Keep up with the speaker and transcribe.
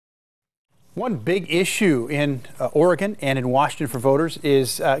One big issue in Oregon and in Washington for voters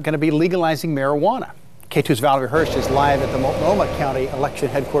is going to be legalizing marijuana. KATU's Valerie Hurst is live at the Multnomah County election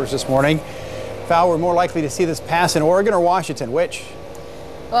headquarters this morning. Val, we're more likely to see this pass in Oregon or Washington? Which?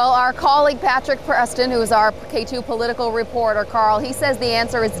 Well, our colleague Patrick Preston, who is our KATU political reporter, Carl, he says the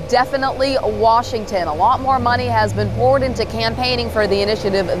answer is definitely Washington. A lot more money has been poured into campaigning for the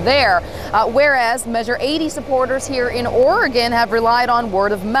initiative there, whereas Measure 80 supporters here in Oregon have relied on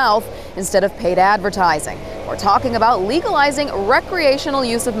word of mouth instead of paid advertising. We're talking about legalizing recreational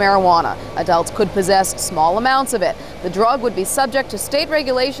use of marijuana. Adults could possess small amounts of it. The drug would be subject to state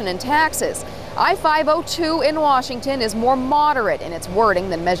regulation and taxes. I-502 in Washington is more moderate in its wording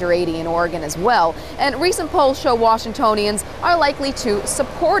than Measure 80 in Oregon as well, and recent polls show Washingtonians are likely to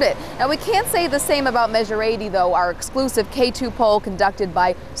support it. Now, we can't say the same about Measure 80, though. Our exclusive KATU poll conducted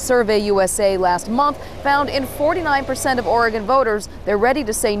by Survey USA last month found in 49% of Oregon voters they're ready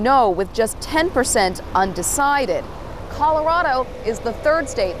to say no, with just 10% undecided. Colorado is the third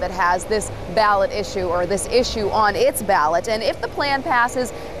state that has this ballot issue, or this issue on its ballot. And if the plan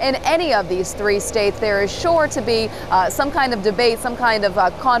passes in any of these three states, there is sure to be some kind of debate, some kind of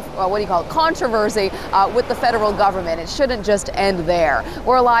controversy with the federal government. It shouldn't just end there.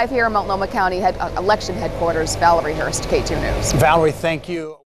 We're live here in Multnomah County election headquarters. Valerie Hurst, KATU News. Valerie, thank you.